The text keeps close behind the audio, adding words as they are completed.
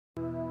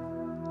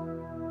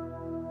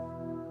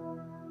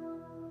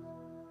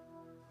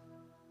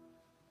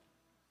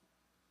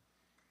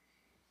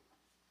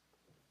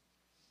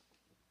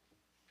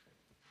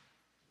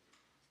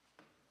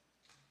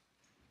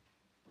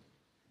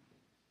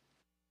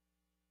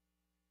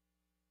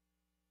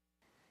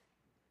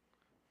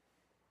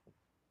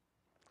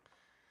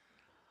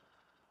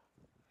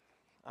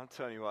I'm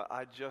telling you what,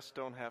 I just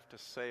don't have to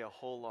say a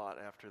whole lot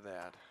after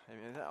that. I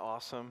mean, isn't that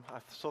awesome?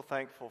 I'm so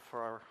thankful for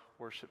our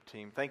worship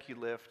team. Thank you,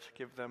 Lift.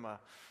 Give them a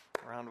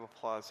round of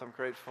applause. I'm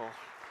grateful.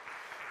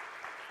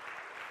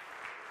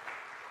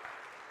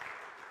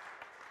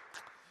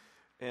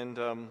 And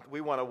we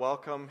want to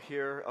welcome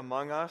here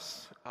among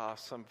us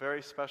some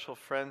very special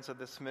friends of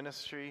this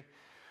ministry.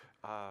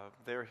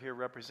 They're here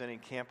representing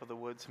Camp of the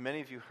Woods. Many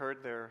of you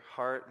heard their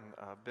heart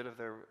and a bit of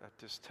their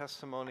just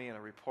testimony and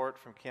a report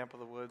from Camp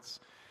of the Woods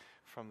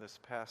from this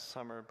past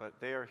summer, but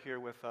they are here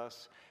with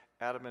us,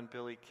 Adam and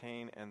Billy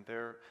Kane, and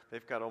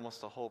they've got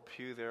almost a whole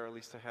pew there, at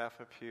least a half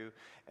a pew,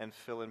 and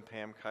Phil and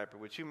Pam Kuiper.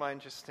 Would you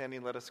mind just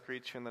standing? Let us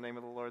greet you in the name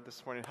of the Lord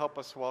this morning. Help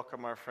us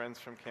welcome our friends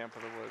from Camp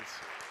of the Woods.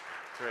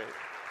 Great.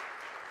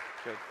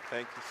 Good.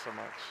 Thank you so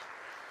much.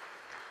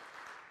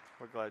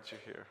 We're glad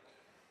you're here.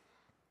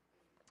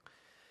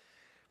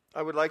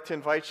 I would like to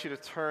invite you to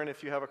turn,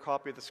 if you have a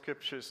copy of the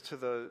Scriptures, to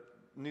the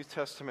New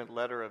Testament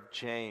letter of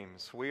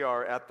James. We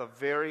are at the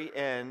very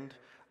end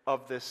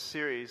of this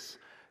series,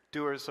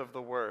 Doers of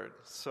the Word.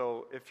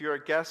 So if you're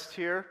a guest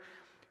here,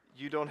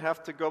 you don't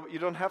have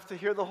to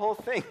hear the whole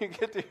thing. You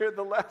get to hear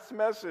the last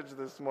message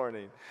this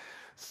morning.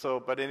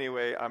 But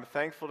anyway, I'm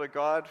thankful to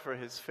God for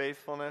His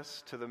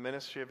faithfulness to the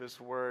ministry of His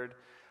Word,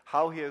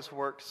 how He has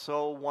worked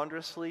so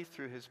wondrously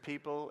through His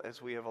people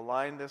as we have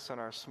aligned this in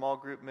our small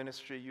group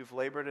ministry. You've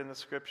labored in the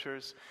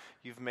Scriptures.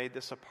 You've made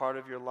this a part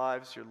of your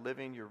lives. You're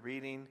living, you're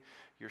reading,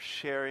 you're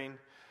sharing,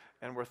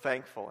 and we're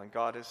thankful. And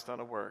God has done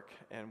a work,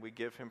 and we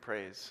give Him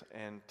praise.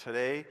 And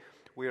today,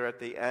 we are at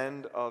the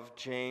end of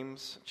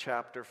James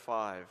chapter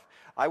 5.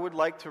 I would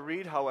like to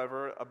read,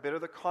 however, a bit of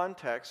the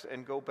context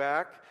and go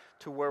back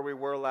to where we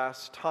were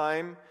last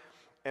time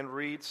and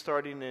read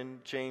starting in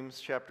James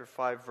chapter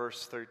 5,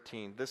 verse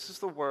 13. This is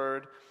the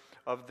word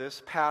of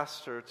this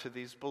pastor to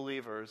these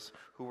believers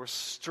who were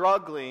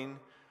struggling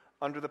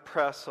under the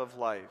press of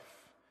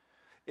life.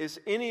 Is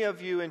any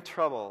of you in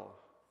trouble?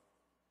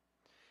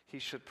 He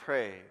should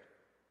pray.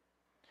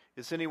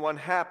 Is anyone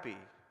happy?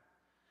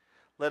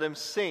 Let him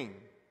sing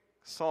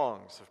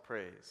songs of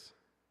praise.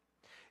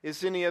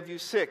 Is any of you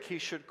sick? He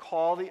should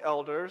call the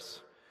elders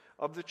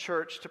of the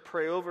church to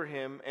pray over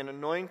him and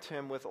anoint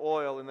him with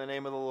oil in the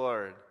name of the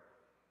Lord.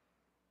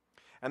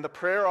 And the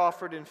prayer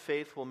offered in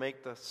faith will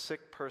make the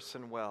sick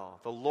person well.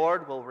 The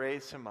Lord will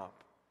raise him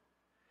up.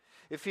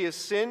 If he has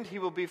sinned, he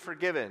will be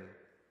forgiven.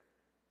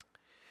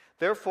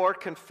 Therefore,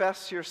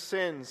 confess your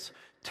sins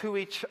to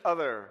each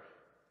other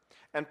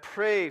and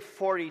pray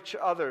for each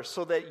other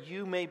so that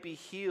you may be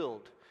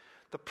healed.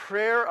 The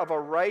prayer of a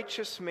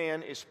righteous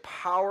man is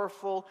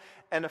powerful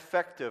and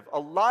effective.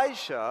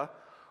 Elijah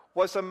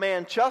was a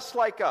man just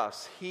like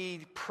us.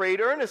 He prayed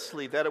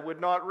earnestly that it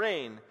would not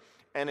rain,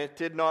 and it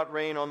did not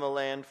rain on the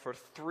land for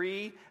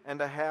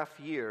 3.5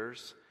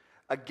 years.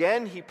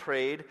 Again he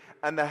prayed,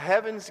 and the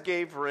heavens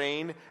gave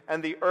rain,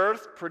 and the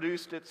earth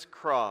produced its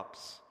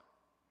crops.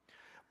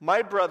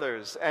 My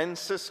brothers and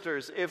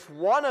sisters, if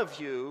one of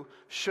you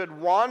should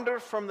wander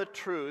from the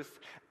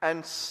truth,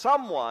 and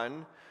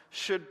someone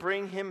should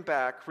bring him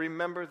back,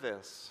 remember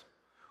this: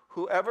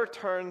 whoever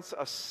turns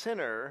a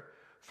sinner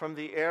from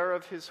the error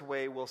of his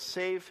way will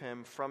save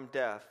him from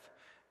death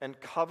and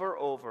cover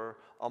over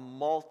a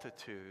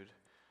multitude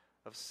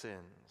of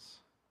sins.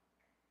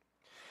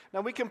 Now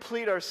we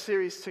complete our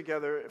series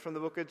together from the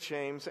book of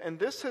James, and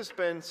these have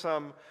been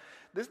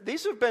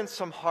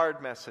some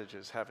hard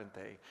messages, haven't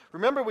they?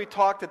 Remember we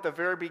talked at the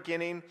very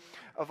beginning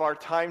of our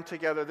time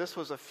together. This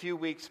was a few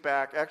weeks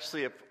back,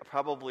 actually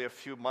probably a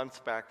few months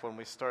back when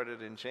we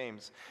started in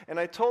James. And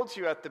I told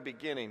you at the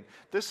beginning,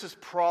 this is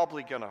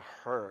probably going to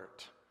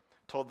hurt.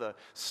 Told the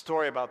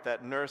story about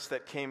that nurse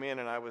that came in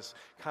and I was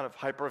kind of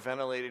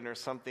hyperventilating or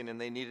something and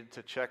they needed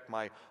to check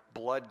my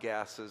blood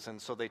gases, and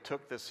so they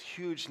took this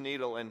huge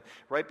needle, and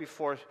right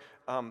before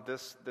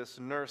this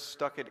nurse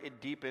stuck it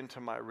deep into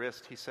my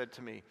wrist, he said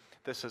to me,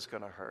 "This is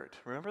going to hurt."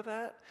 Remember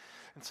that?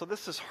 And so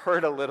this has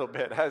hurt a little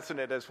bit, hasn't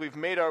it, as we've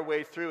made our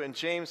way through, and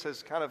James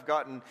has kind of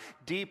gotten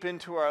deep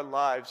into our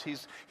lives.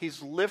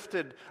 He's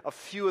lifted a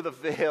few of the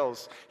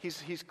veils.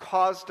 He's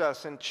caused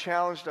us and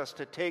challenged us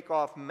to take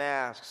off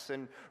masks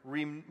and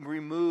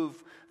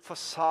remove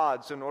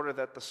facades in order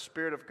that the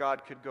Spirit of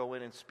God could go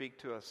in and speak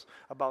to us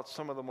about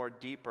some of the more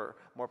deeper,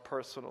 more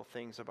personal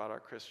things about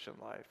our Christian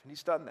life. And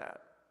He's done that.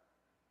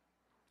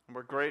 And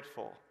we're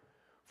grateful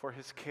for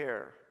His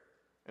care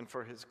and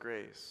for His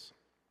grace.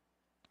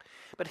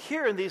 But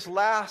here in these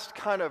last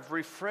kind of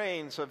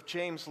refrains of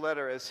James'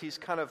 letter, as he's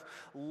kind of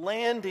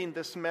landing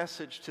this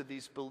message to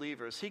these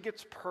believers, he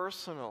gets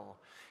personal.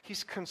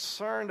 He's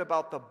concerned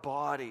about the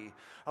body,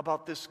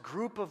 about this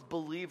group of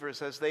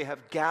believers as they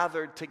have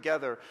gathered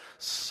together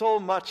so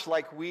much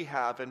like we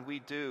have and we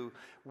do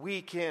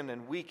week in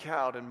and week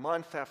out and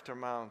month after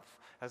month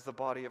as the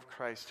body of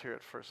Christ here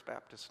at First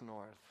Baptist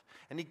North.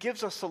 And he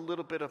gives us a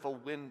little bit of a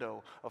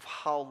window of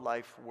how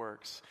life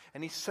works.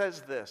 And he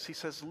says this, he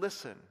says,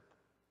 "Listen,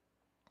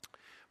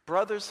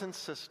 brothers and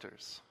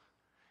sisters,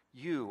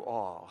 you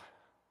all,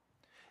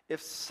 if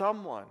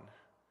someone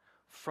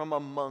from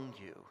among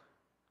you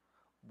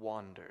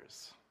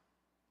wanders."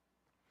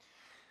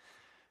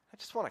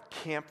 just want to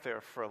camp there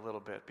for a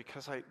little bit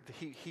because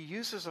he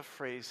uses a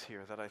phrase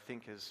here that I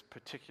think is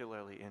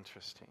particularly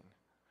interesting.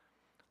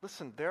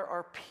 Listen, there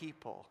are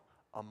people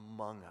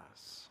among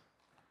us.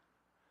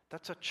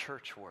 That's a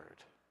church word.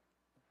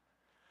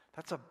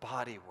 That's a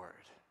body word.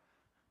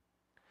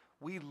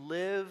 We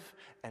live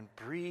and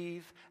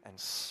breathe and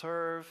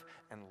serve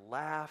and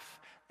laugh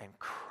and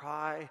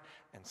cry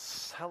and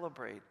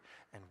celebrate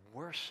and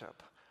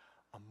worship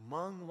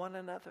among one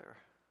another.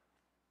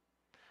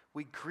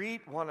 We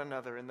greet one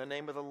another in the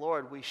name of the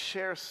Lord. We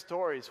share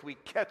stories. We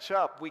catch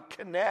up. We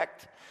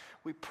connect.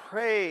 We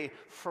pray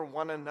for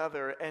one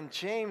another. And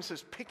James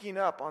is picking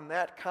up on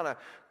that kind of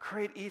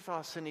great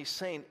ethos, and he's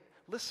saying,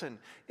 listen,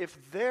 if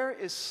there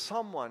is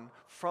someone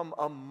from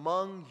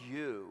among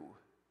you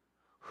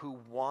who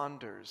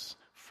wanders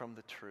from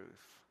the truth.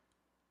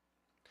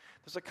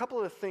 There's a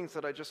couple of things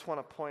that I just want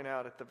to point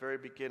out at the very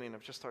beginning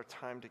of just our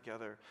time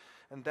together,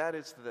 and that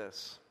is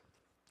this.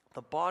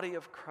 The body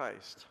of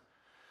Christ,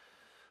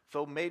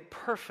 though made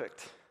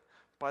perfect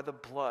by the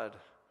blood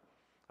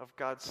of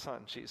God's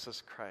Son,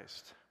 Jesus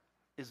Christ,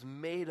 is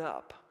made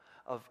up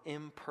of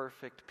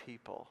imperfect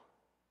people.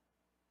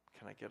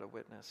 Can I get a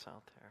witness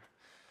out there?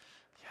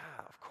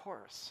 Yeah, of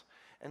course.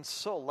 And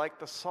so, like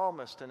the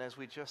psalmist, and as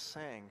we just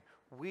sang,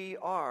 we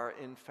are,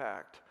 in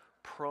fact,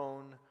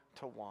 prone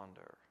to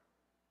wander.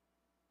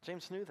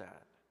 James knew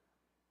that.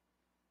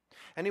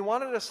 And he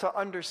wanted us to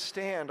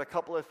understand a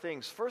couple of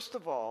things. First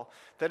of all,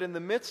 that in the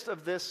midst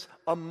of this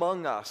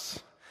among us,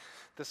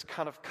 this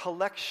kind of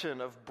collection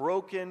of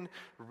broken,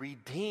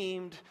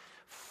 redeemed,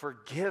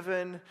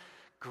 forgiven,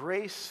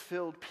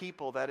 grace-filled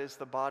people that is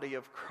the body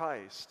of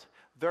Christ,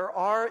 there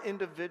are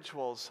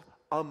individuals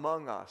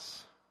among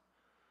us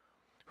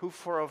who,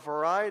 for a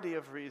variety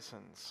of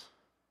reasons,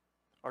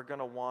 are going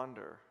to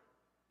wander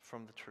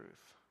from the truth.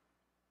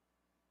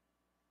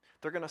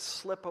 They're going to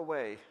slip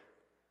away.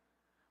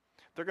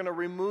 They're going to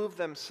remove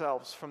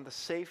themselves from the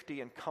safety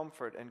and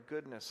comfort and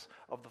goodness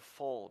of the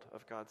fold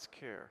of God's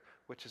care,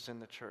 which is in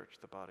the church,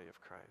 the body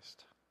of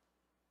Christ.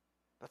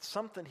 That's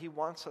something he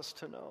wants us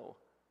to know.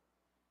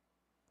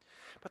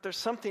 But there's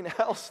something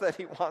else that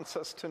he wants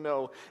us to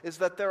know, is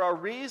that there are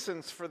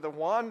reasons for the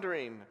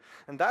wandering.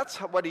 And that's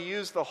what he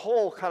used the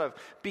whole kind of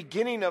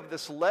beginning of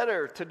this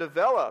letter to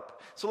develop.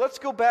 So let's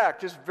go back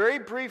just very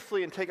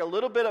briefly and take a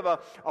little bit of a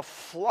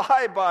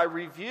flyby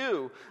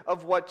review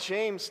of what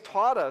James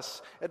taught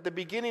us at the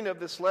beginning of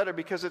this letter,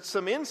 because it's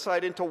some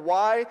insight into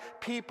why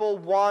people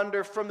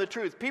wander from the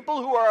truth.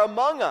 People who are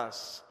among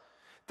us.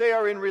 They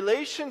are in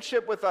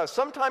relationship with us.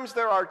 Sometimes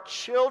there are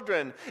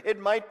children. It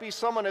might be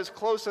someone as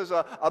close as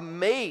a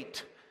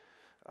mate.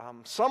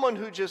 Someone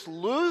who just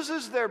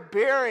loses their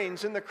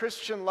bearings in the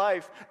Christian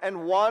life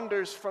and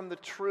wanders from the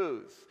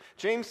truth.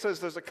 James says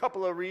there's a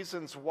couple of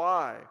reasons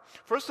why.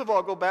 First of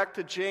all, go back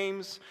to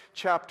James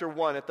chapter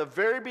 1. At the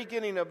very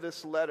beginning of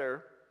this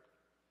letter,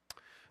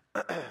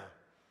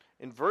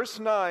 in verse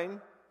 9,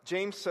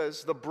 James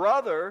says, the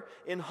brother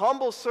in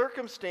humble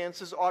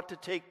circumstances ought to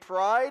take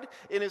pride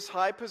in his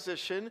high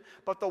position,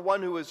 but the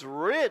one who is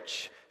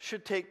rich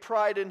should take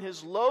pride in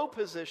his low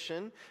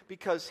position,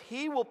 because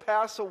he will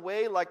pass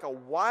away like a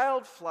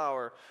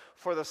wildflower.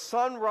 For the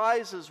sun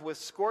rises with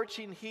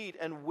scorching heat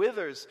and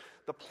withers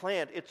the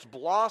plant. Its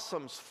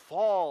blossoms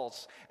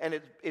falls,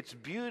 and its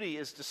beauty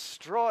is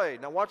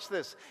destroyed. Now watch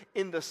this.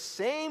 In the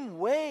same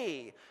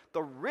way,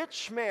 the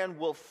rich man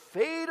will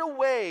fade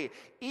away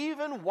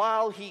even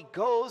while he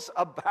goes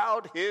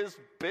about his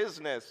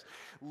business.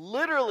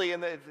 Literally,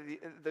 and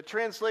the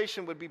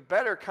translation would be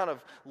better kind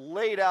of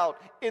laid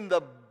out, in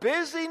the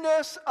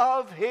busyness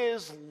of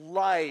his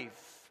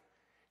life,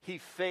 he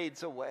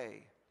fades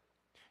away.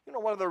 You know,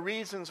 one of the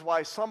reasons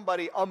why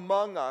somebody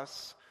among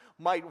us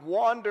might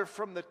wander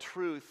from the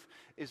truth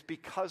is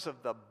because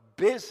of the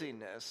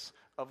busyness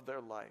of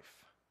their life.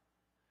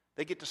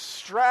 They get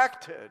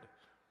distracted.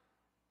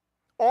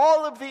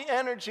 All of the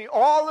energy,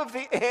 all of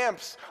the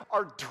amps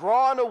are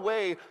drawn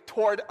away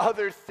toward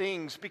other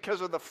things because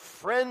of the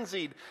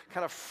frenzied,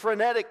 kind of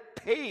frenetic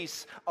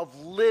pace of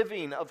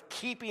living, of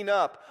keeping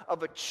up,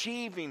 of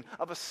achieving,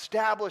 of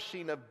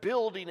establishing, of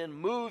building and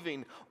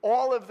moving.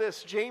 All of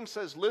this, James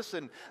says,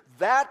 listen,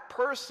 that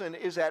person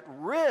is at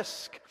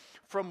risk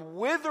from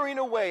withering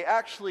away,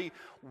 actually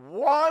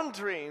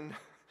wandering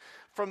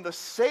from the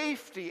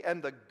safety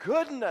and the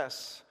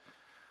goodness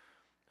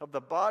of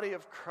the body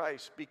of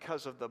Christ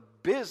because of the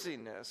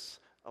busyness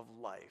of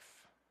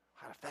life.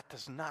 If that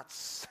does not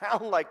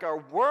sound like our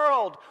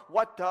world,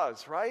 what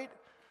does, right?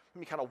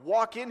 When you kind of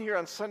walk in here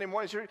on Sunday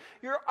mornings,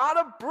 you're out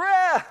of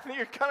breath.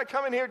 You're kind of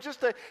coming here just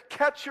to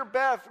catch your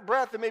breath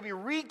and maybe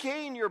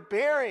regain your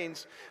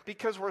bearings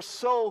because we're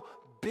so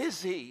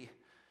busy.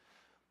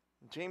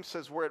 James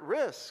says we're at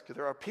risk.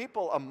 There are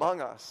people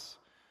among us.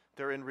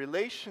 They're in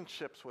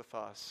relationships with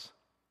us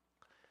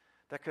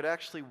that could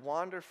actually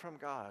wander from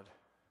God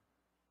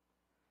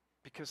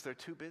because they're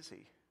too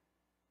busy.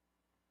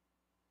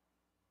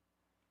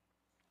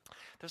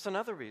 There's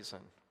another reason.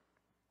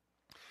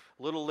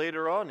 A little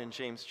later on in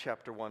James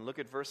chapter 1, look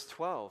at verse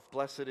 12.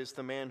 Blessed is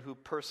the man who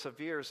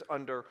perseveres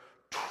under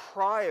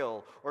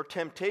trial or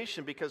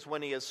temptation, because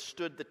when he has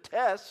stood the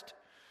test,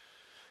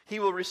 he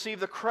will receive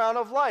the crown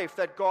of life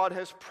that God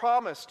has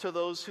promised to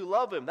those who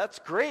love him. That's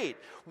great.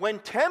 When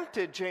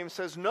tempted, James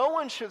says, no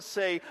one should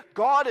say,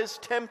 God is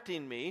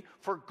tempting me,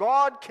 for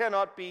God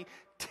cannot be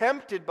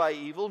tempted by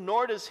evil,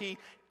 nor does he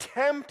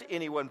tempt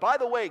anyone. By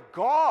the way,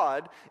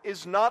 God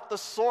is not the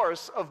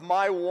source of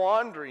my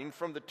wandering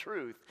from the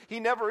truth.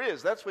 He never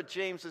is. That's what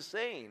James is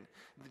saying.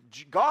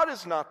 God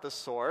is not the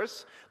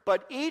source,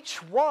 but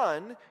each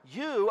one,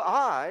 you,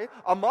 I,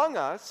 among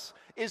us,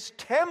 is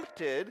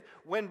tempted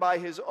when by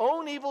his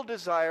own evil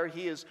desire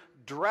he is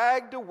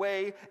dragged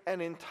away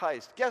and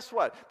enticed. Guess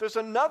what? There's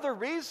another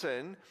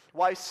reason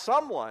why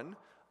someone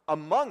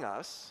among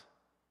us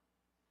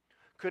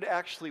could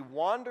actually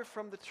wander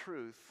from the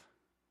truth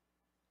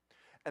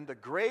and the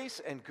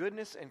grace and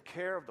goodness and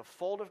care of the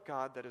fold of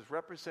God that is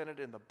represented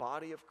in the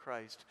body of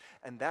Christ,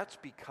 and that's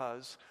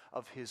because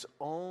of his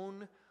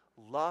own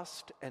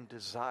lust and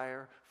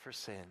desire for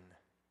sin.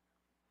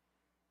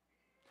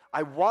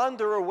 I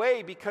wander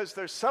away because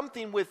there's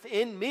something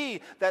within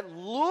me that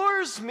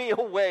lures me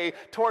away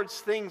towards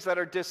things that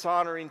are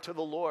dishonoring to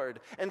the Lord.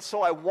 And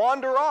so I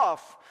wander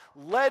off,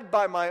 led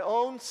by my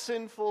own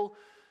sinful,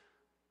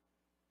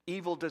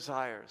 evil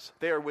desires.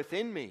 They are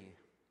within me.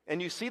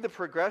 And you see the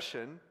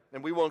progression,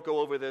 and we won't go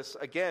over this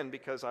again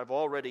because I've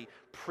already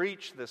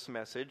preached this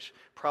message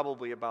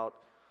probably about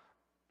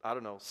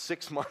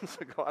 6 months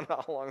ago. I don't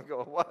know how long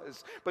ago it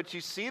was. But you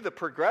see the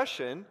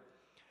progression.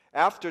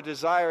 After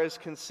desire is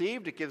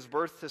conceived, it gives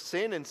birth to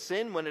sin, and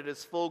sin, when it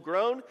is full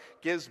grown,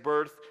 gives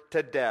birth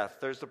to death.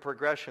 There's the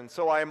progression.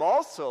 So I am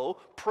also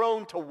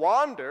prone to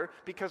wander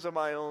because of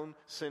my own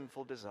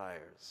sinful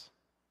desires.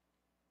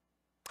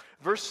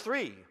 Verse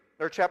 3,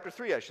 or chapter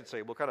 3, I should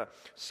say. We'll kind of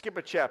skip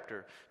a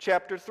chapter.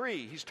 Chapter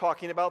 3, he's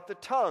talking about the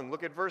tongue.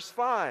 Look at verse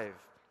 5.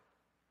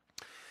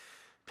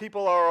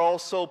 People are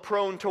also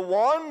prone to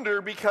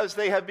wander because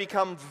they have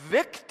become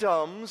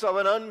victims of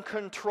an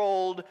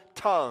uncontrolled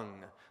tongue.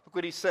 Look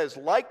what he says.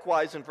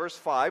 Likewise, in verse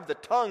 5, the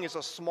tongue is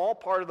a small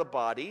part of the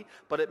body,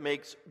 but it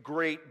makes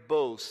great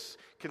boasts.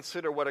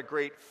 Consider what a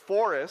great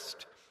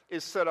forest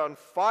is set on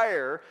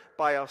fire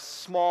by a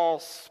small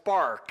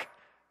spark.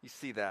 You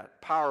see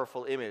that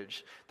powerful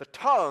image. The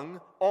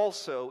tongue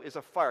also is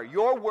a fire.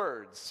 Your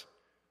words,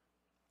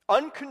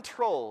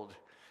 uncontrolled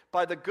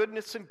by the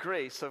goodness and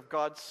grace of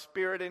God's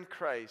Spirit in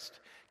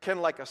Christ,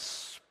 can like a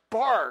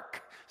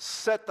spark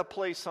set the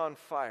place on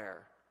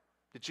fire.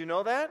 Did you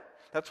know that?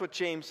 That's what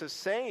James is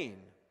saying.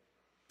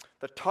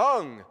 The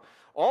tongue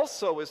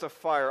also is a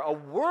fire, a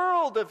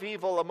world of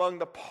evil among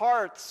the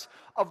parts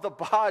of the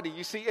body.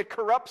 You see, it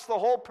corrupts the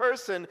whole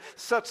person,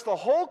 sets the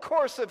whole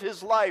course of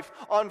his life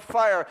on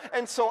fire.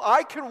 And so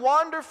I can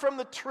wander from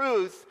the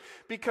truth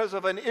because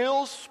of an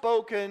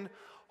ill-spoken,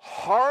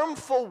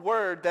 harmful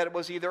word that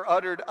was either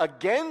uttered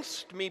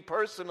against me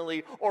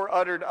personally or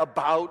uttered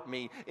about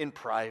me in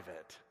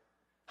private.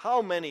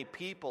 How many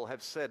people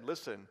have said,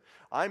 listen,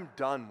 I'm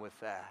done with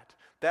that.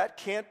 That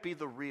can't be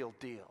the real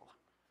deal.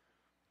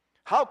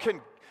 How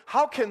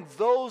can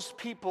those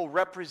people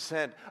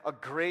represent a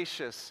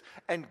gracious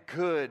and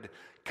good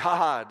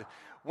God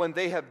when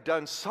they have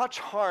done such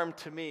harm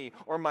to me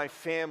or my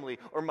family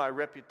or my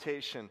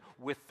reputation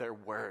with their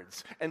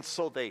words? And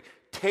so they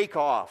take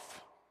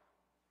off.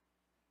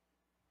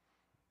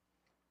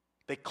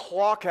 They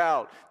clock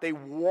out. They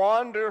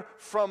wander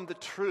from the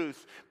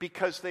truth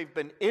because they've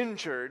been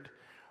injured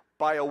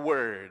by a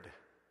word.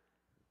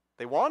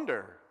 They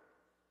wander.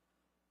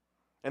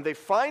 And they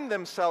find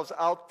themselves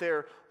out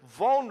there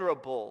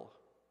vulnerable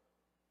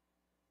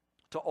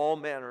to all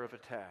manner of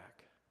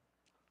attack.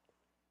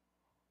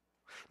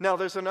 Now,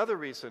 there's another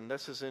reason.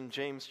 This is in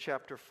James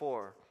chapter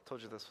 4. I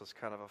told you this was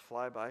kind of a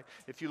flyby.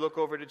 If you look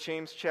over to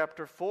James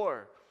chapter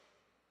 4,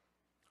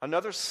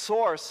 another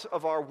source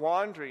of our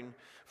wandering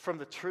from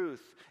the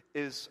truth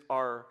is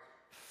our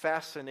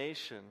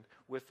fascination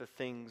with the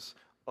things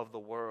of the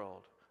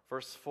world.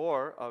 Verse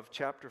 4 of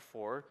chapter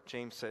 4,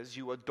 James says,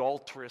 "You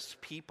adulterous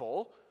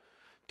people,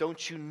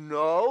 don't you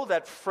know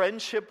that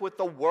friendship with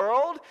the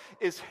world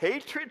is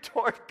hatred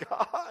toward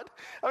God?"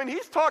 I mean,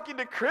 he's talking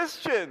to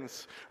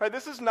Christians. Right?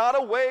 This is not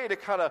a way to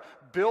kind of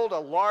build a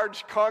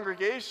large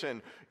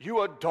congregation.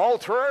 You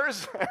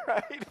adulterers.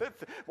 Right?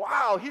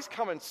 Wow, he's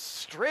coming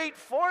straight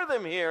for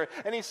them here.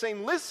 And he's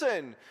saying,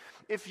 listen,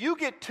 if you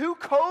get too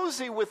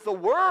cozy with the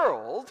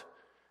world,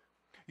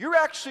 you're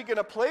actually going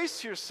to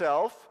place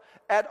yourself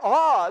at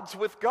odds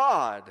with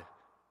God.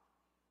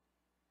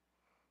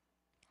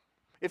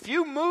 If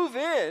you move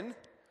in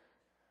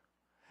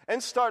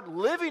and start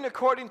living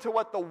according to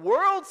what the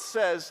world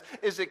says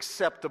is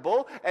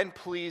acceptable and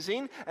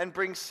pleasing and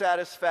brings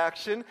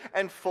satisfaction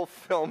and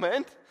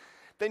fulfillment,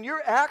 then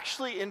you're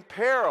actually in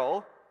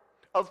peril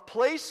of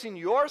placing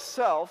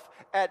yourself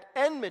at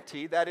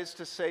enmity, that is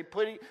to say,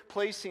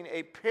 placing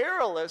a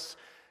perilous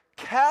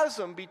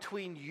chasm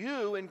between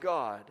you and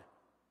God.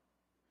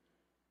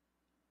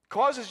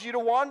 Causes you to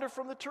wander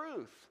from the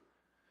truth.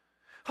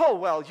 Oh,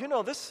 well,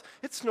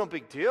 it's no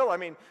big deal. I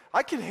mean,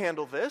 I can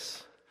handle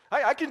this.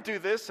 I can do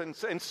this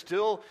and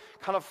still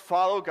kind of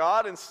follow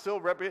God and still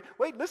represent.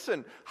 Wait,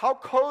 listen, how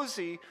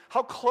cozy,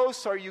 how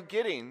close are you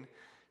getting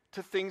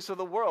to things of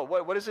the world?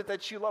 What is it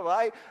that you love?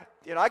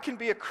 I can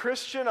be a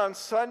Christian on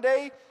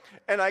Sunday,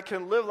 and I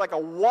can live like a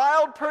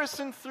wild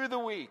person through the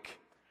week.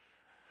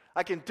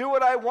 I can do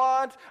what I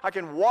want. I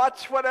can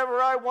watch whatever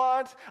I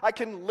want. I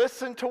can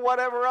listen to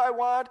whatever I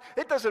want.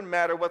 It doesn't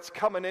matter what's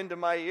coming into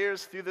my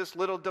ears through this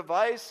little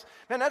device.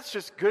 Man, that's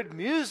just good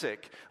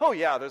music. Oh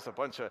yeah, there's a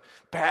bunch of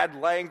bad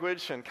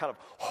language and kind of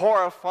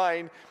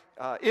horrifying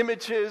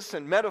images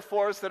and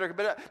metaphors that are,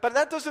 but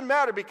that doesn't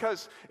matter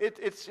because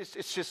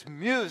it's just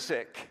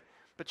music.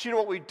 But you know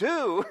what we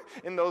do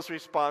in those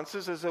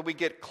responses is that we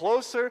get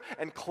closer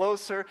and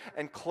closer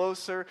and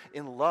closer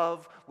in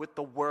love with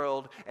the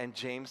world. And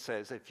James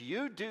says, if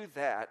you do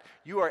that,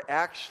 you are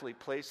actually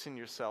placing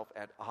yourself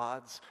at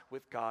odds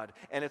with God.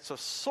 And it's a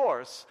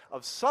source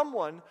of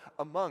someone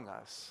among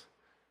us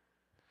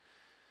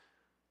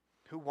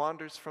who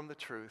wanders from the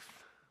truth.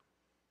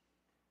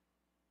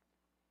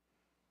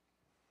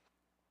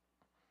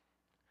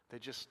 They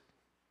just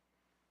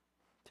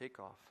take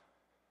off.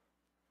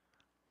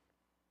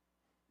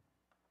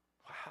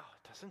 Wow,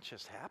 it doesn't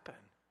just happen.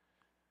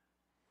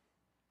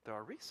 There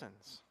are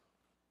reasons.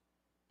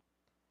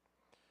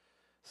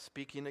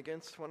 Speaking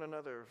against one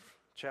another,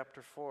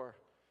 chapter 4.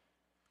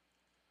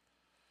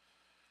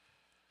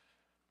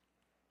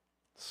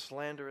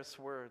 Slanderous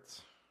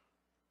words.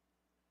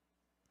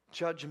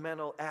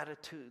 Judgmental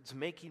attitudes,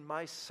 making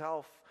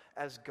myself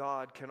as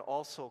God can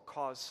also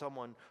cause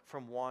someone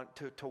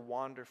to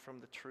wander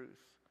from the truth.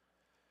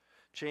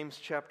 James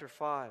chapter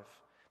 5.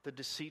 The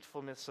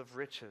deceitfulness of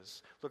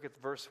riches. Look at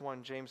verse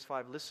 1, James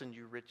 5. Listen,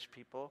 you rich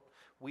people.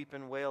 Weep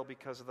and wail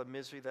because of the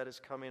misery that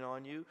is coming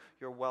on you.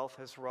 Your wealth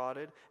has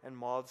rotted, and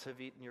moths have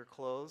eaten your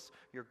clothes.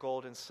 Your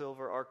gold and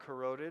silver are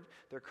corroded.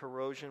 Their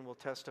corrosion will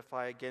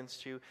testify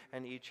against you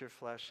and eat your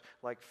flesh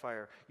like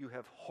fire. You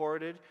have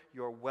hoarded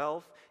your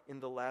wealth in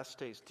the last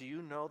days. Do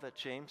you know that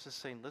James is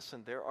saying,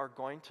 listen, there are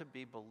going to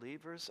be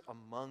believers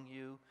among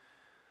you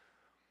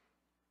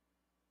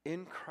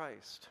in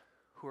Christ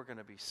who are going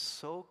to be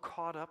so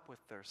caught up with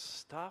their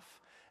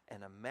stuff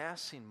and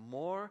amassing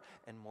more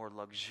and more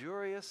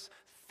luxurious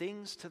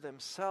things to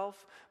themselves,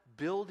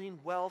 building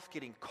wealth,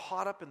 getting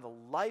caught up in the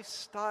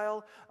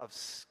lifestyle of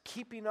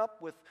keeping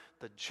up with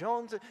the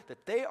Joneses,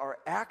 that they are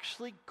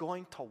actually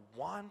going to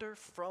wander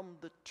from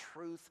the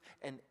truth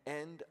and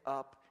end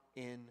up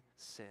in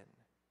sin.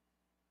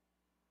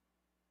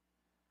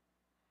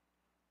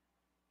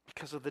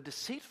 Because of the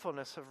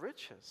deceitfulness of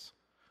riches.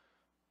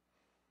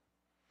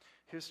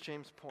 Here's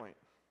James' point.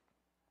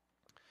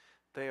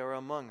 They are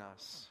among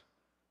us.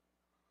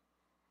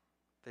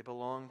 They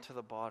belong to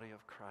the body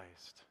of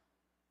Christ.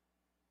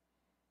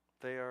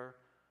 They are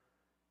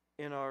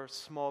in our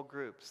small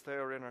groups. They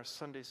are in our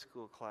Sunday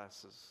school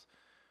classes.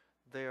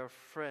 They are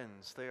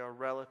friends. They are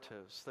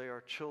relatives. They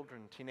are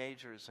children,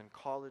 teenagers, and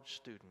college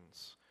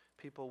students.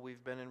 People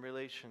we've been in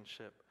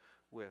relationship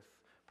with,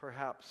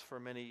 perhaps for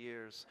many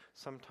years,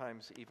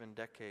 sometimes even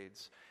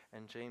decades.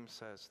 And James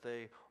says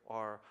they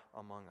are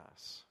among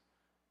us.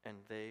 And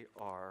they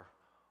are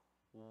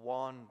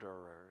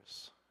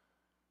wanderers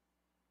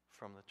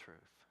from the truth.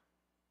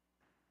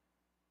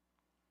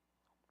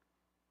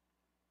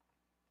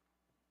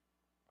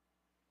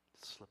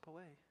 Slip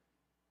away.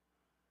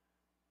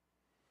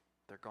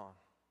 They're gone.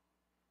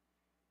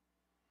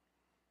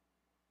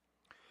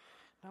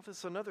 Now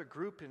there's another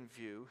group in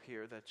view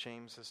here that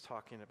James is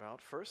talking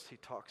about. First, he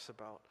talks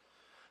about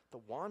the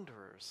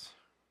wanderers.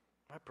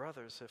 My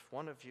brothers, if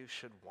one of you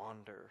should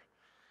wander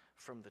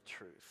from the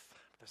truth.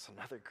 There's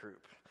another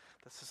group.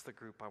 This is the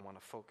group I want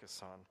to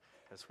focus on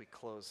as we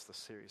close the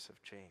series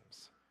of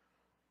James.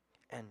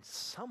 And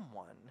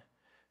someone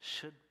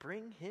should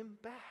bring him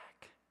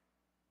back.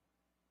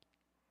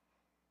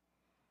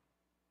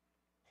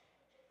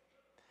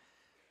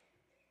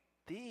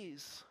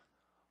 These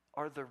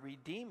are the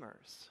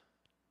redeemers.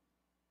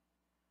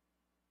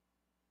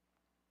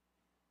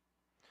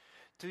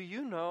 Do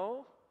you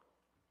know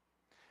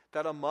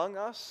that among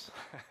us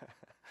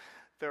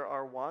there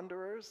are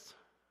wanderers?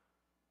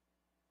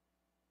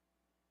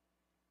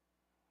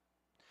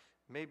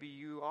 Maybe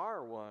you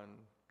are one.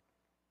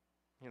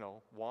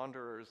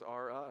 Wanderers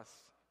are us.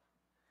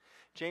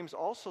 James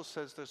also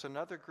says there's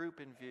another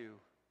group in view.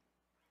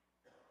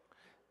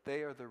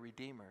 They are the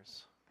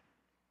redeemers.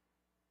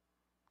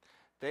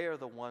 They are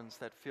the ones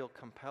that feel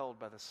compelled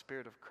by the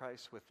Spirit of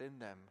Christ within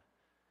them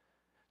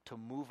to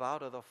move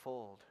out of the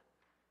fold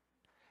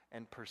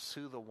and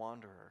pursue the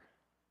wanderer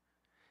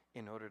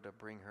in order to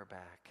bring her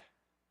back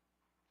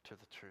to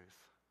the truth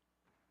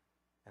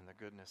and the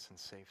goodness and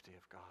safety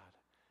of God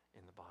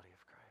in the body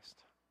of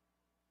Christ.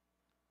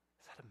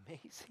 Is that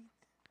amazing?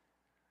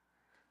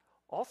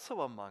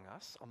 Also among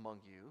us, among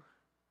you,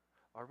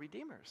 are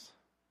redeemers.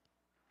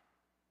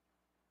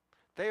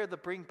 They are the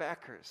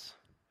bring-backers.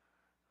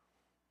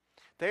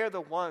 They are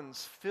the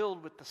ones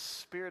filled with the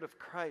Spirit of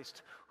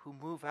Christ who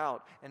move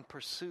out and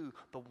pursue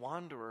the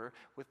wanderer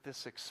with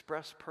this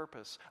express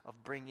purpose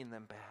of bringing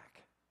them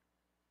back.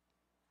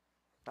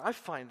 I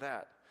find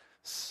that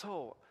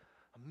so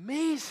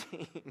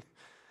amazing,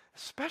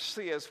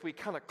 especially as we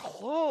kind of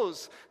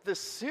close this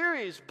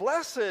series.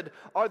 Blessed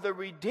are the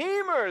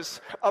redeemers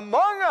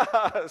among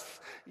us.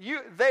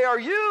 They are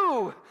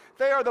you.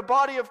 They are the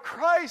body of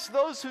Christ,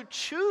 those who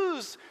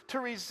choose to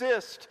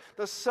resist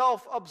the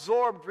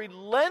self-absorbed,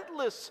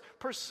 relentless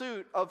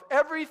pursuit of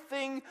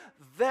everything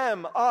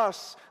them,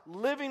 us,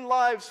 living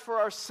lives for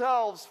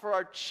ourselves, for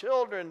our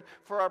children,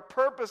 for our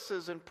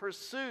purposes and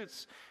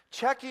pursuits,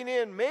 checking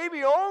in,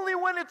 maybe only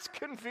when it's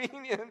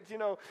convenient,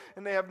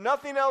 and they have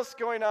nothing else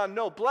going on.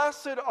 No,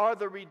 blessed are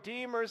the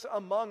redeemers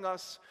among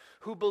us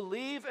who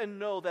believe and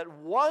know that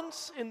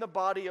once in the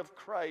body of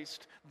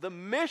Christ, the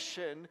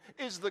mission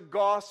is the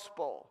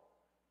gospel.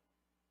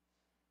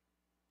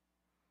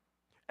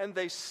 And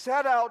they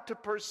set out to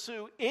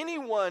pursue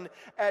anyone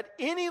at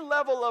any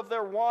level of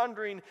their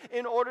wandering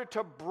in order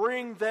to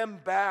bring them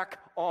back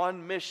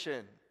on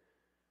mission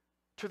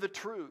to the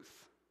truth.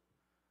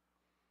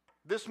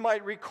 This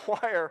might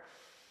require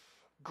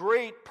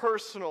great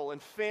personal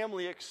and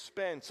family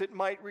expense. It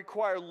might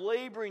require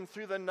laboring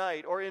through the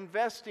night or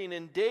investing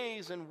in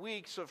days and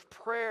weeks of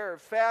prayer,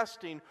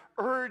 fasting,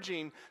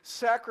 urging,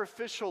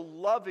 sacrificial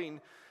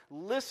loving,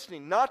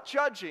 listening, not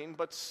judging,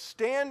 but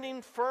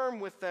standing firm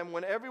with them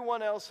when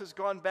everyone else has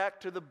gone back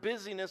to the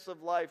busyness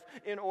of life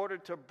in order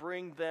to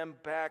bring them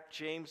back.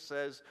 James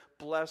says,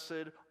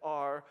 blessed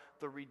are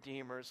the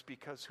redeemers,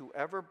 because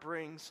whoever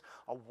brings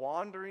a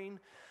wandering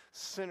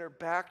sinner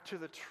back to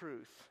the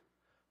truth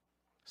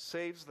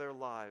saves their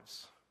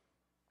lives,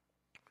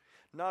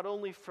 not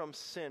only from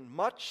sin,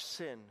 much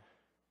sin,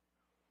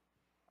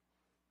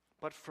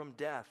 but from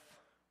death,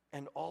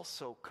 and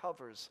also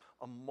covers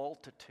a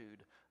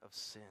multitude of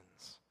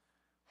sins.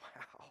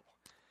 Wow.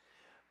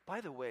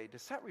 By the way,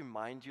 does that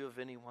remind you of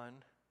anyone?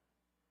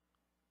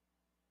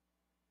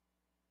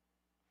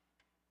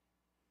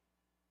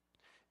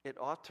 It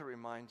ought to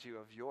remind you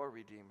of your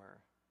Redeemer,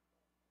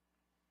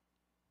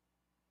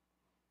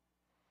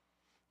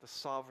 the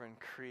sovereign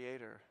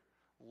Creator,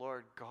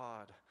 Lord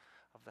God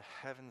of the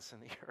heavens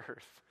and the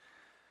earth,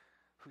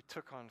 who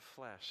took on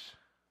flesh,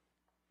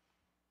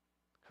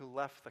 who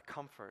left the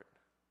comfort,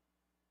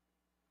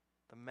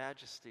 the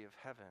majesty of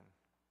heaven,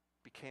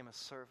 became a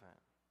servant,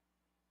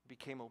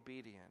 became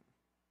obedient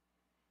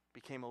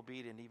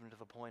even to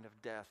the point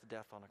of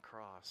death on a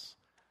cross,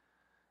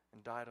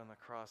 and died on the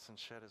cross and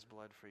shed his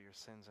blood for your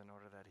sins in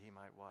order that he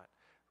might what?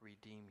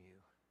 Redeem you.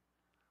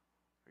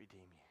 Redeem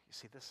you. You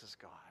see, this is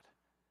God.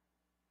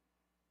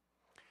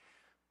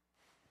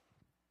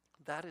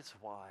 That is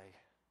why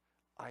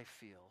I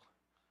feel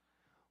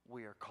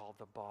we are called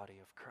the body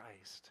of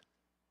Christ.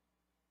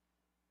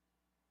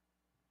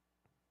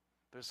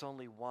 There's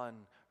only one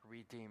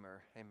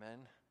Redeemer, amen,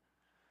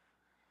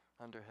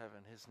 under heaven.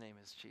 His name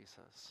is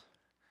Jesus.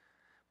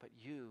 But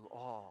you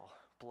all,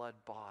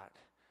 blood-bought,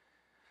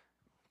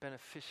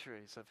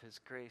 beneficiaries of his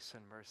grace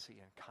and mercy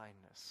and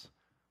kindness,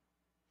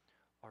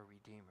 are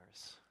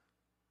redeemers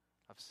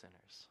of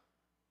sinners.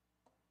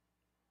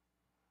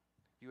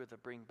 You are the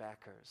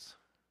bring-backers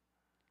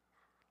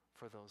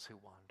for those who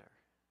wander.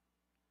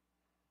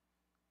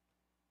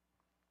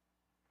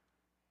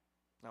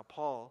 Now,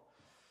 Paul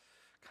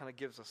kind of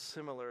gives a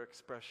similar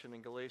expression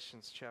in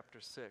Galatians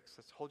chapter 6.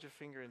 Let's hold your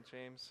finger in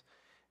James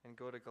and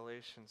go to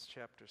Galatians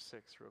chapter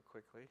 6 real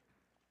quickly.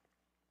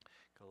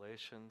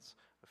 Galatians,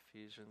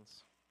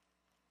 Ephesians.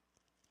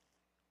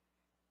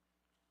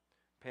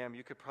 Pam,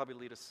 you could probably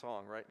lead a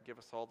song, right? Give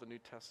us all the New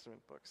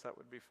Testament books. That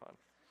would be fun.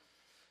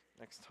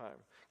 Next time.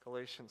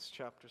 Galatians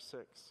chapter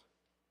 6.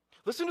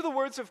 Listen to the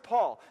words of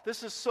Paul.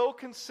 This is so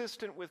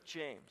consistent with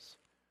James.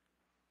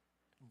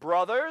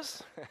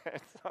 Brothers,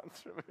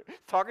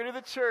 talking to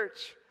the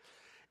church,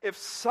 if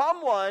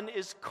someone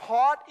is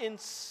caught in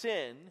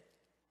sin,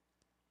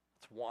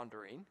 it's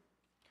wandering,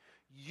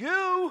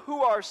 you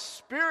who are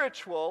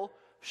spiritual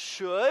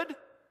should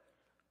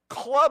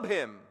club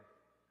him.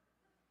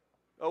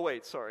 Oh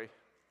wait, sorry.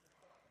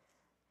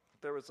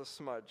 There was a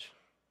smudge.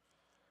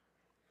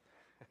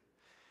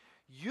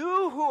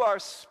 You who are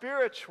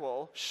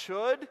spiritual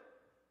should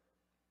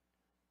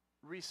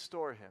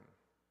restore him.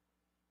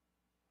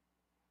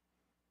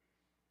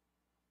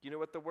 You know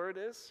what the word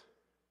is?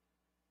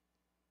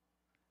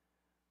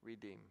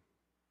 Redeem.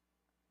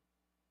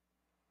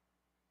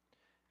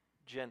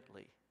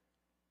 Gently.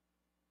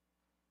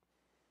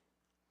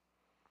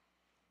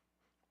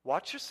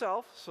 Watch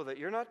yourself so that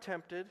you're not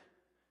tempted,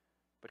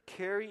 but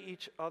carry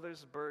each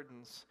other's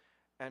burdens,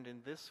 and in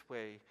this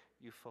way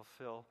you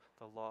fulfill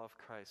the law of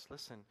Christ.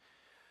 Listen,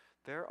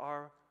 there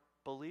are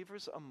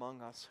believers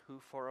among us who,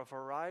 for a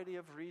variety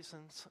of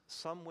reasons,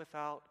 some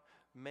without,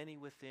 many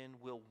within,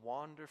 will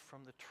wander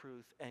from the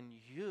truth. And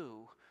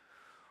you,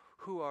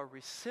 who are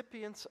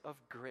recipients of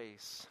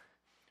grace,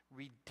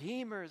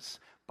 redeemers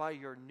by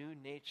your new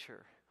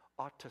nature,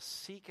 ought to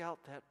seek out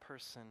that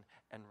person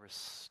and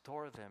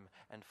restore them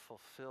and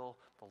fulfill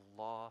the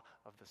law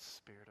of the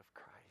Spirit of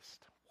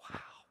Christ. Wow,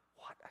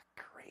 what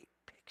a great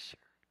picture.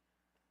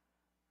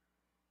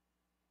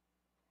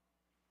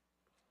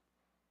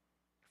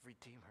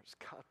 Redeemers,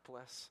 God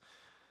bless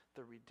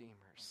the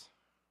redeemers.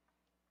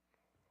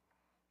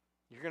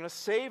 You're going to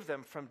save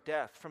them from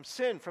death, from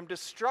sin, from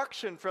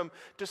destruction, from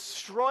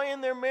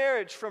destroying their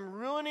marriage, from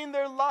ruining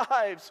their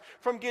lives,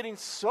 from getting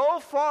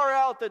so far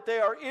out that they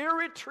are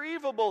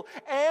irretrievable,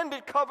 and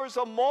it covers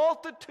a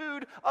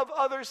multitude of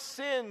other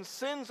sins,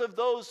 sins of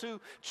those who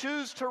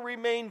choose to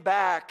remain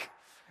back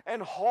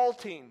and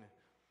halting.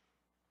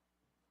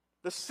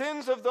 The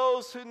sins of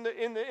those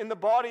in the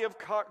body of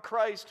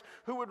Christ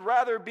who would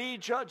rather be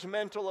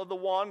judgmental of the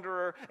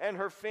wanderer and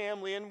her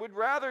family and would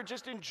rather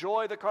just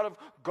enjoy the kind of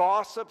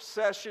gossip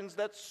sessions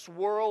that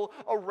swirl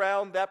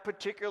around that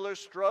particular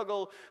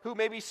struggle, who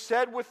maybe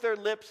said with their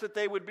lips that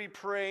they would be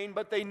praying,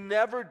 but they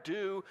never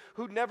do,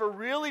 who never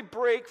really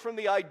break from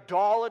the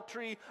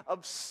idolatry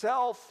of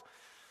self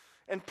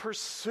and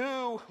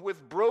pursue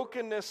with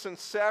brokenness and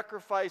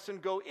sacrifice and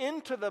go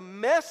into the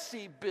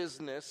messy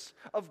business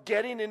of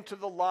getting into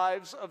the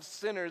lives of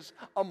sinners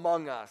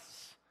among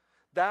us.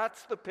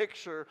 That's the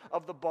picture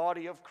of the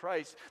body of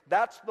Christ.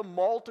 That's the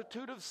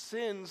multitude of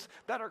sins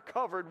that are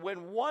covered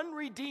when one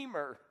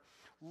Redeemer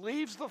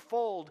leaves the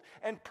fold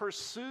and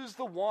pursues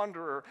the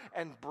wanderer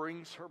and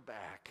brings her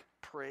back.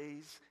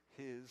 Praise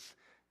his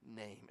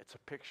name. It's a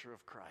picture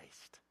of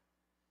Christ.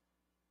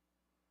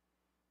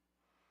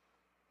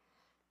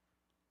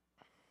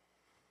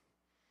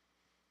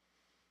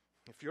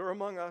 If you're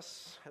among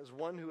us as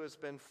one who has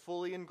been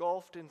fully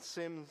engulfed in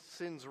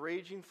sin's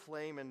raging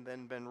flame and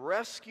then been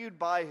rescued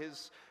by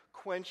his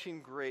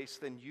quenching grace,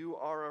 then you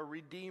are a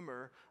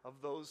redeemer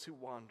of those who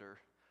wander.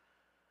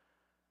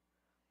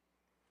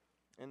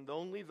 And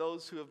only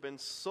those who have been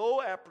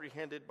so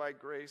apprehended by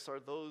grace are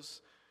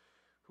those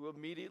who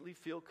immediately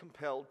feel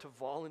compelled to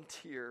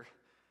volunteer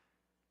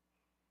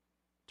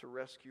to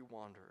rescue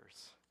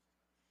wanderers.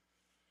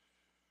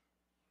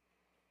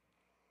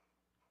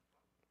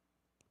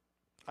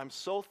 I'm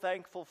so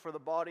thankful for the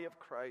body of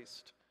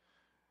Christ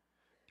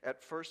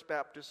at First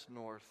Baptist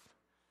North,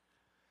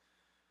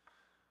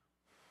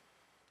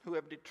 who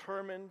have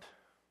determined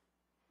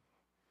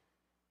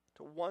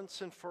to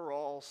once and for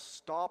all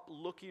stop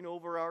looking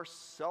over our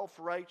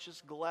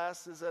self-righteous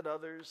glasses at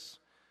others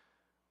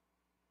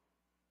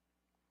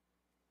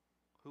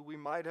who we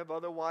might have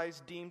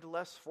otherwise deemed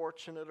less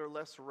fortunate or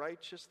less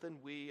righteous than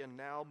we, and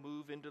now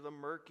move into the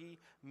murky,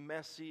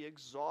 messy,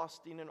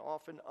 exhausting, and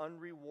often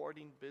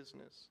unrewarding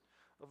business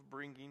of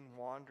bringing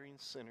wandering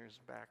sinners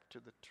back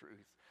to the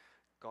truth.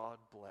 God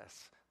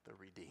bless the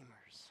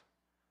redeemers.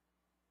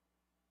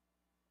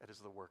 That is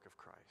the work of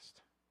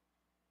Christ.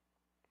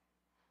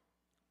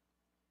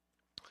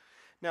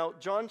 Now,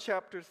 John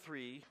chapter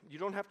 3, you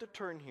don't have to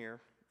turn here.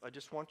 I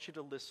just want you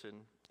to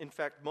listen. In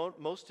fact,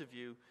 most of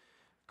you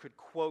could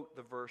quote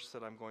the verse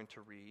that I'm going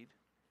to read.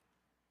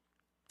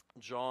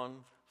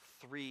 John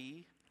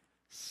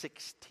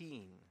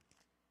 3:16.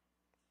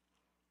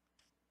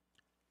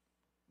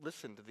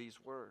 Listen to these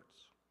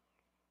words,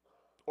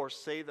 or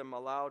say them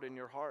aloud in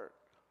your heart.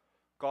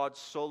 God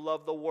so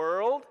loved the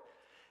world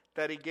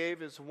that he gave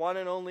his one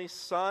and only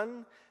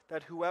Son,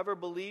 that whoever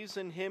believes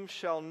in him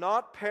shall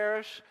not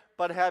perish,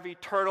 but have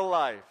eternal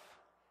life.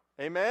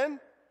 Amen?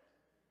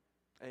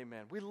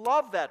 Amen. We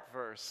love that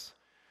verse.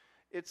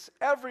 It's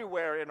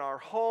everywhere in our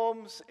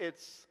homes.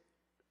 It's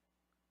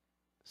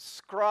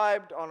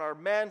scribed on our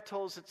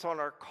mantles, it's on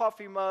our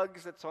coffee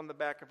mugs, it's on the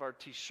back of our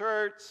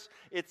t-shirts,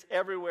 it's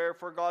everywhere.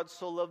 For God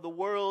so loved the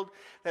world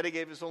that he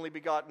gave his only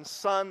begotten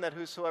Son, that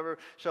whosoever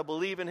shall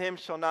believe in him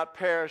shall not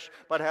perish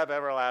but have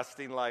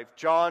everlasting life.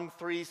 John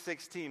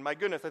 3:16. My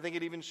goodness, I think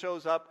it even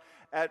shows up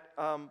at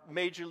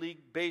Major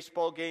League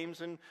Baseball games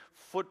and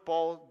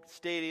football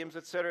stadiums,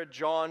 etc.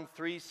 John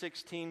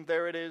 3:16,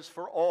 there it is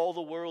for all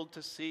the world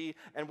to see,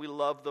 and we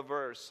love the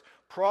verse.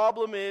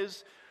 Problem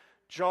is,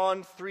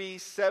 John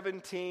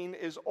 3:17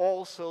 is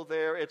also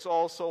there. It's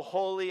also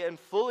holy and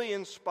fully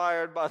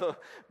inspired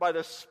by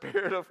the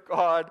Spirit of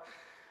God.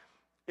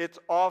 It's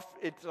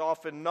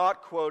often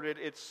not quoted.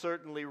 It's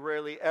certainly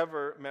rarely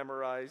ever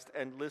memorized.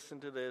 And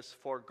listen to this: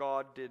 for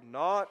God did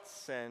not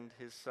send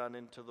his Son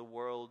into the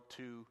world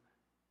to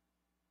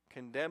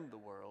condemn the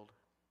world,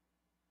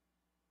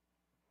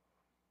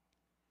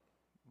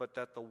 but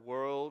that the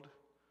world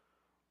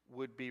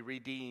would be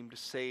redeemed,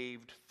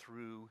 saved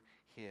through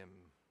him.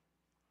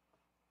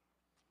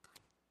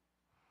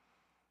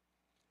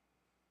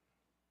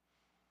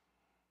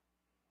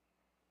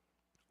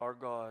 Our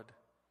God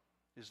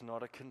is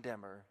not a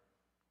condemner.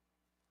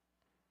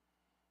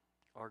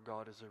 Our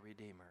God is a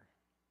redeemer.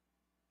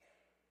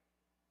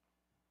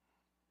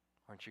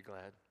 Aren't you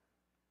glad?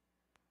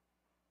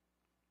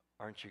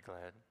 Aren't you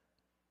glad?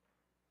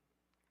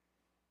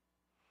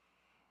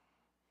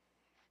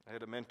 I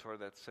had a mentor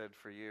that said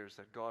for years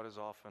that God is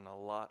often a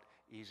lot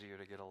easier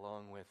to get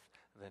along with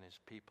than his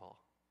people.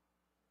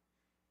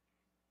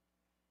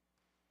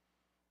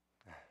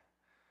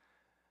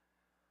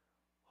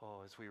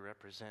 Oh, as we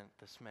represent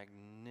this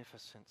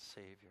magnificent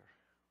Savior,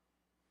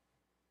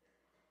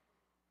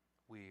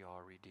 we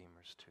are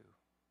redeemers too.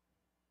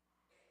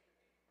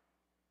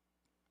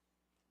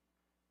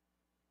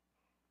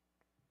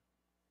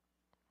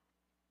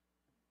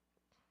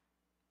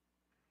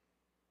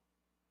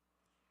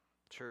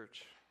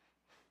 Church,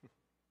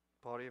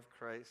 body of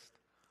Christ,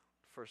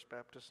 First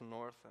Baptist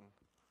North, and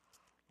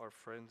our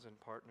friends and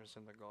partners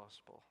in the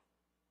gospel.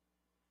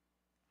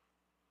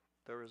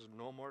 There is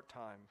no more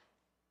time.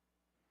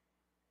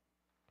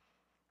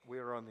 We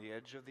are on the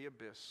edge of the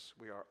abyss.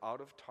 We are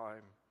out of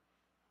time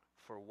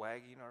for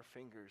wagging our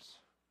fingers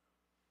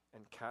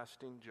and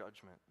casting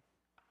judgment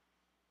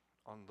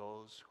on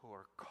those who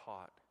are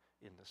caught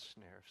in the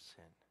snare of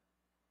sin.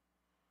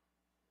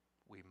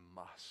 We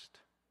must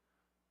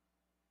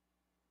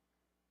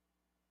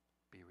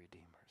be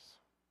redeemers.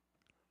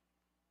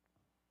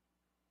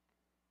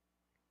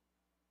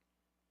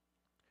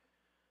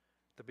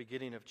 The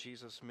beginning of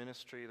Jesus'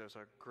 ministry, there's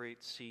a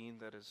great scene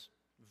that is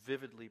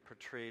vividly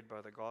portrayed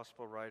by the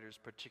gospel writers,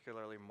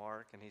 particularly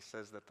Mark, and he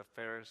says that the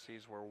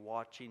Pharisees were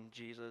watching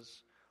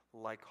Jesus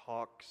like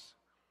hawks.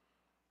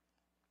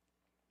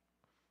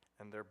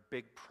 And their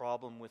big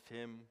problem with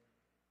him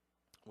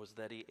was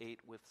that he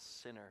ate with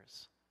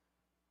sinners.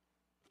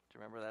 Do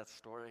you remember that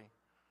story?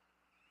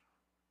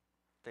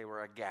 They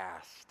were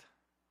aghast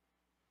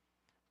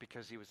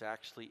because he was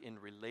actually in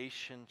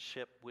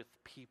relationship with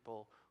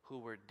people who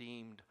were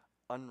deemed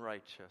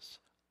unrighteous,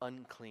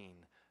 unclean,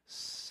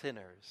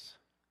 sinners,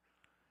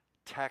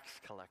 tax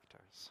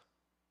collectors,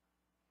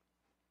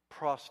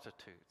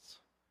 prostitutes,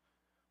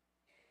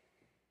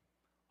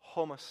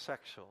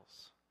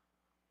 homosexuals,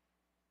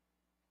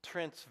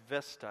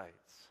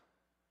 transvestites,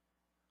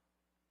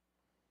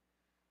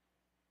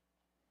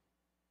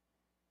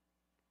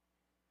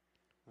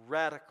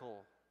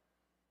 radical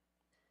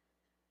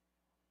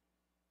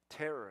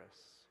terrorists.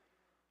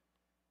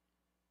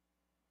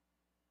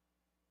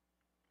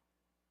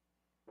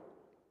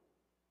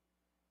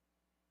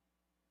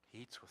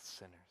 He eats with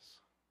sinners.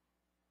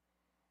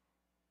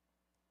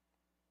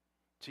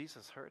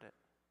 Jesus heard it.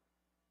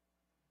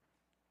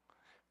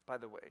 By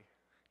the way,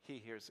 he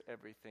hears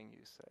everything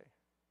you say.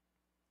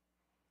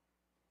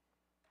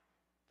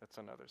 That's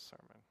another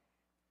sermon.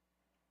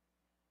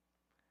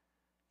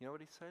 You know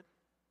what he said?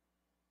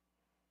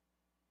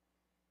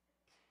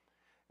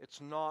 It's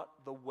not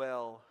the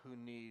well who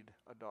need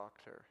a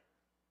doctor.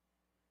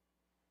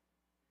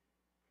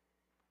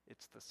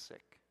 It's the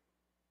sick.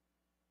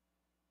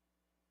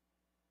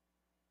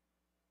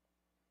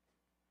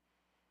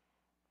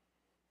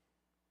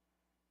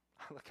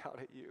 I look out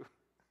at you.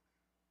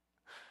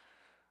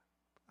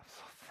 I'm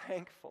so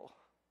thankful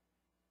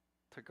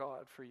to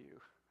God for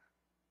you.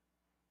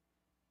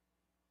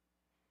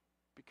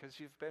 Because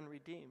you've been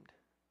redeemed.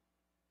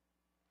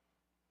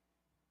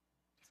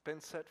 You've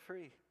been set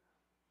free.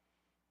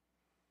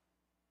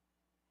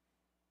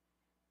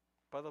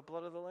 By the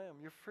blood of the Lamb,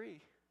 you're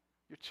free.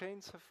 Your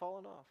chains have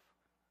fallen off.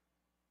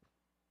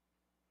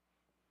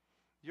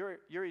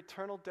 Your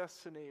eternal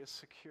destiny is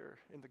secure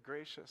in the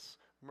gracious,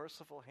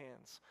 merciful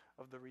hands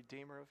of the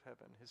Redeemer of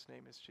heaven. His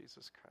name is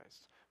Jesus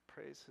Christ.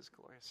 Praise his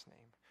glorious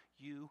name.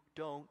 You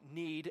don't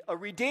need a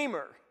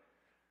Redeemer.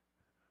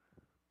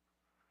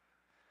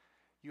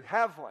 You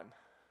have one.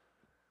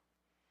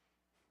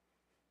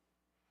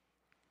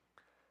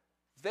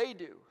 They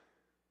do.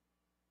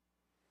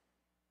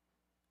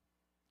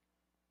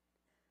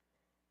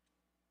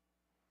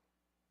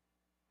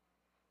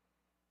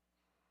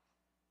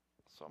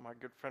 Saw my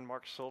good friend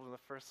Mark Schuld in the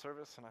first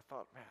service, and I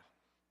thought, man,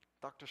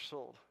 Dr.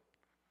 Schuld,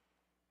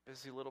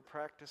 busy little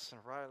practice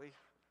in Riley.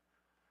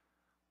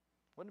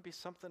 Wouldn't it be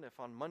something if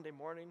on Monday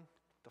morning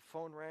the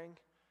phone rang?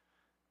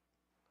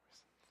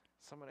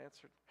 Someone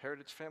answered,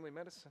 Heritage Family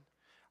Medicine.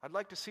 I'd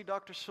like to see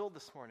Dr. Schuld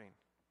this morning.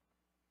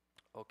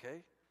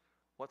 Okay,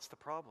 what's the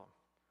problem?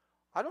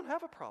 I don't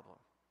have a problem.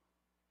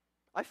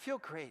 I feel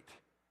great.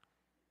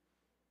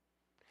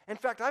 In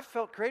fact, I've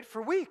felt great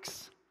for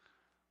weeks.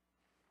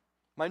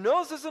 My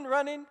nose isn't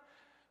running.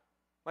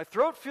 My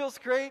throat feels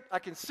great. I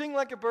can sing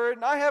like a bird,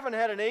 and I haven't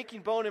had an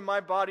aching bone in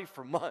my body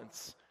for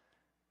months.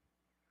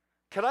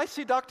 Can I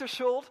see Dr.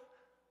 Schuld?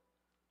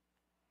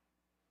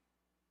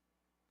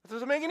 That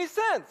doesn't make any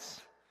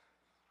sense.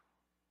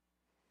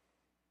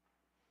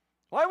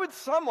 Why would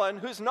someone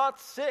who's not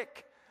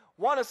sick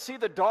want to see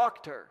the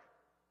doctor?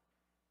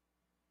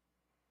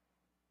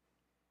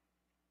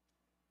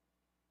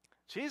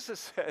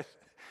 Jesus said,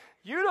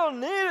 you don't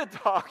need a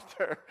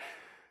doctor.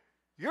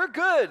 You're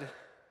good.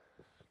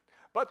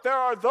 But there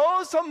are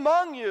those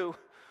among you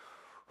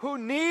who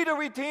need a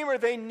Redeemer.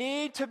 They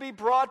need to be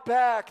brought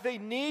back. They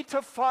need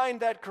to find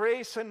that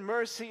grace and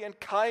mercy and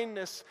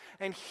kindness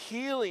and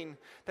healing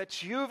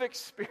that you've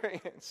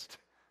experienced.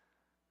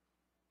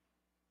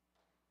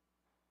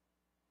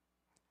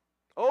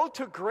 Oh,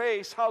 to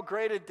grace, how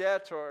great a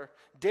debtor.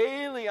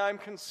 Daily I'm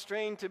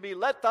constrained to be.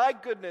 Let thy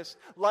goodness,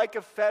 like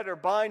a fetter,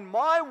 bind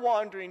my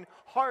wandering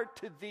heart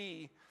to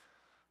thee.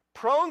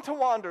 Prone to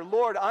wander,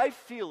 Lord, I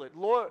feel it.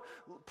 Lord,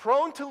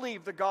 prone to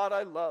leave the God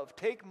I love.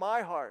 Take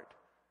my heart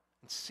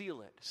and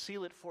seal it.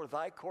 Seal it for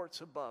thy courts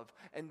above.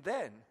 And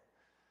then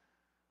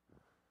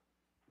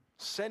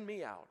send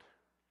me out.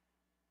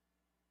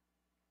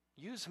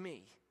 Use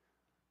me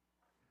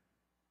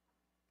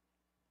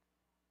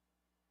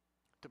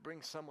to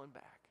bring someone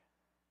back,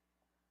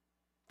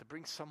 to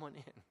bring someone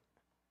in.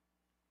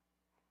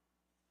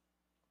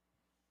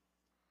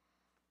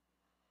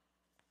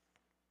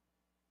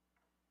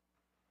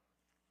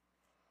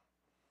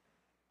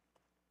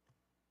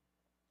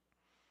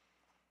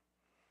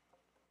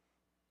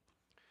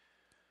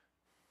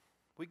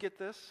 We get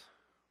this?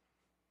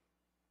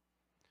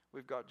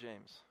 We've got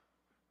James.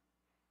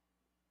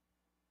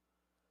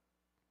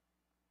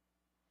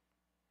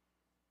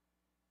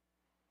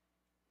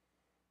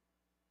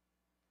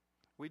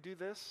 We do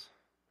this,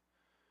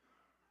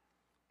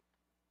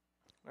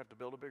 we have to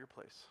build a bigger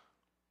place.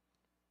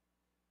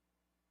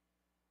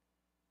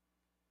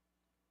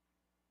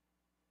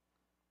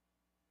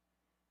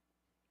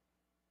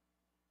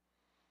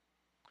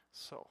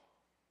 So,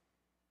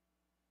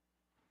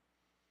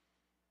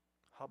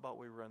 how about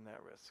we run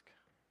that risk?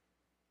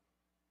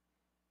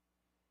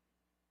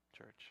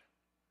 Church.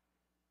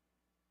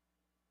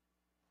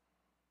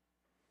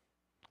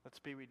 Let's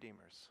be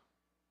redeemers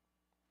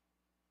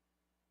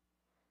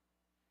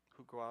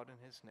who go out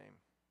in His name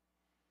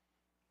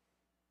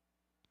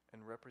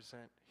and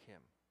represent Him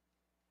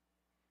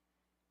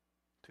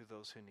to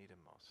those who need Him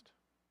most.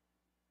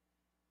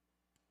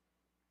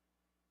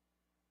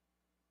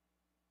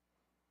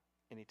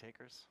 Any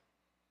takers?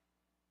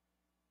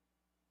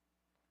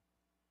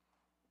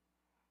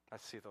 I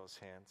see those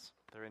hands.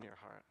 They're in your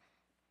heart.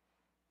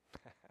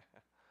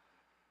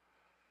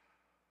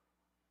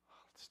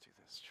 Let's do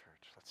this,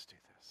 church. Let's do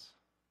this.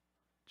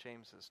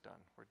 James is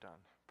done. We're done.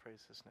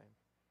 Praise His name.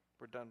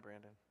 We're done,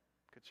 Brandon.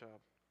 Good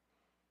job.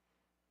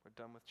 We're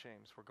done with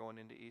James. We're going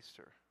into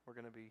Easter. We're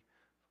going to be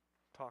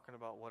talking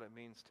about what it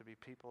means to be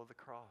people of the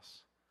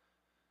cross.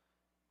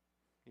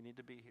 You need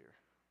to be here.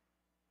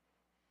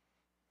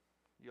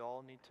 You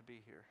all need to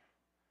be here.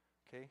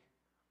 Okay?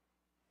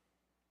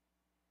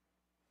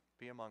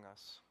 Be among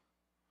us.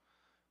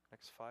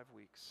 Next 5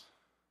 weeks,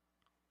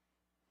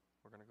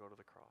 we're going to go to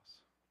the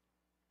cross.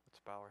 Let's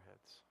bow our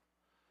heads.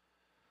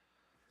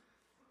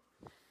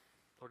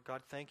 Lord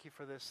God, thank you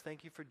for this.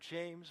 Thank you for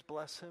James.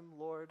 Bless him,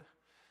 Lord.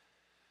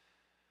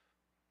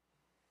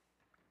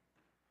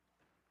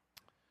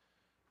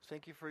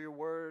 Thank you for your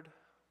word.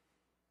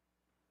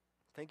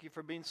 Thank you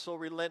for being so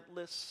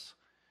relentless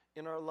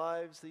in our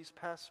lives these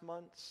past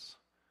months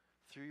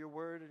through your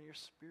word and your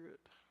spirit.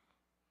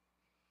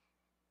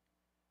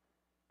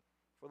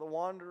 For the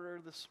wanderer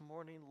this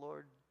morning,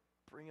 Lord,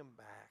 bring him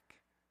back.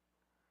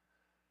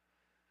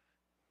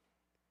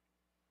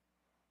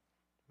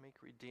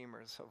 Make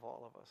redeemers of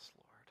all of us,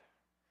 Lord.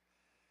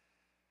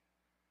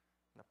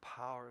 In the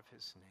power of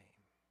his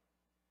name,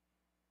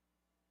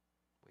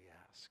 we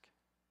ask.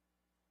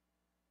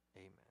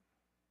 Amen.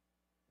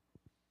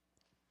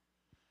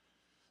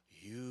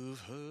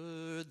 You've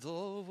heard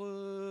the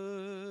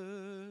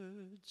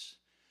words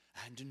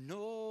and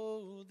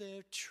know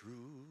they're true.